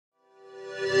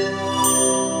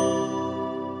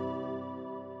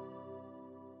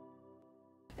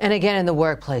And again, in the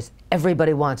workplace,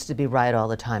 everybody wants to be right all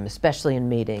the time, especially in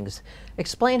meetings.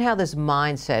 Explain how this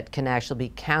mindset can actually be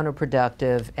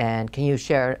counterproductive, and can you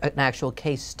share an actual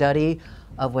case study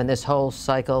of when this whole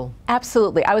cycle?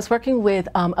 Absolutely. I was working with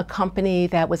a company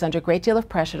that was under a great deal of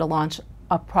pressure to launch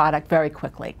a product very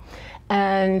quickly.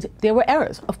 And there were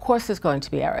errors. Of course there's going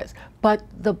to be errors. But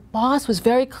the boss was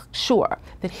very sure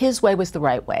that his way was the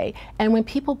right way. And when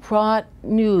people brought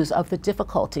news of the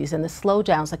difficulties and the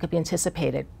slowdowns that could be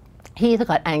anticipated, he either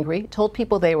got angry, told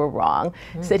people they were wrong,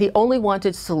 said he only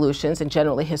wanted solutions, and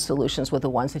generally his solutions were the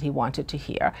ones that he wanted to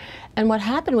hear. And what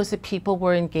happened was that people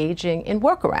were engaging in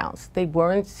workarounds. They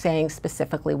weren't saying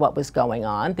specifically what was going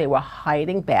on. They were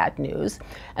hiding bad news.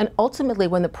 And ultimately,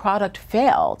 when the product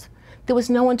failed, there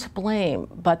was no one to blame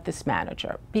but this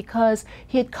manager, because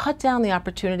he had cut down the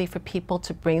opportunity for people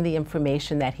to bring the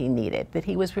information that he needed, that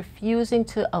he was refusing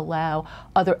to allow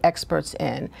other experts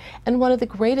in. And one of the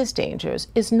greatest dangers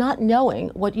is not knowing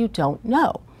what you don't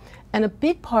know. And a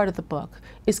big part of the book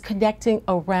is connecting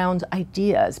around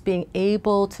ideas, being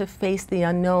able to face the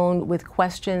unknown with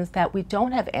questions that we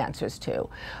don't have answers to,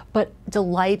 but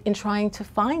delight in trying to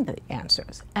find the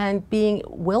answers, and being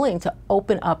willing to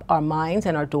open up our minds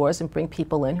and our doors and bring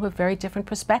people in who have very different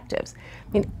perspectives.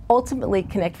 I mean, ultimately,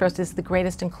 Connect First is the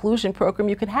greatest inclusion program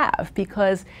you could have,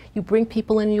 because you bring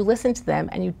people in, you listen to them,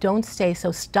 and you don't stay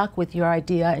so stuck with your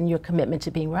idea and your commitment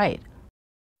to being right.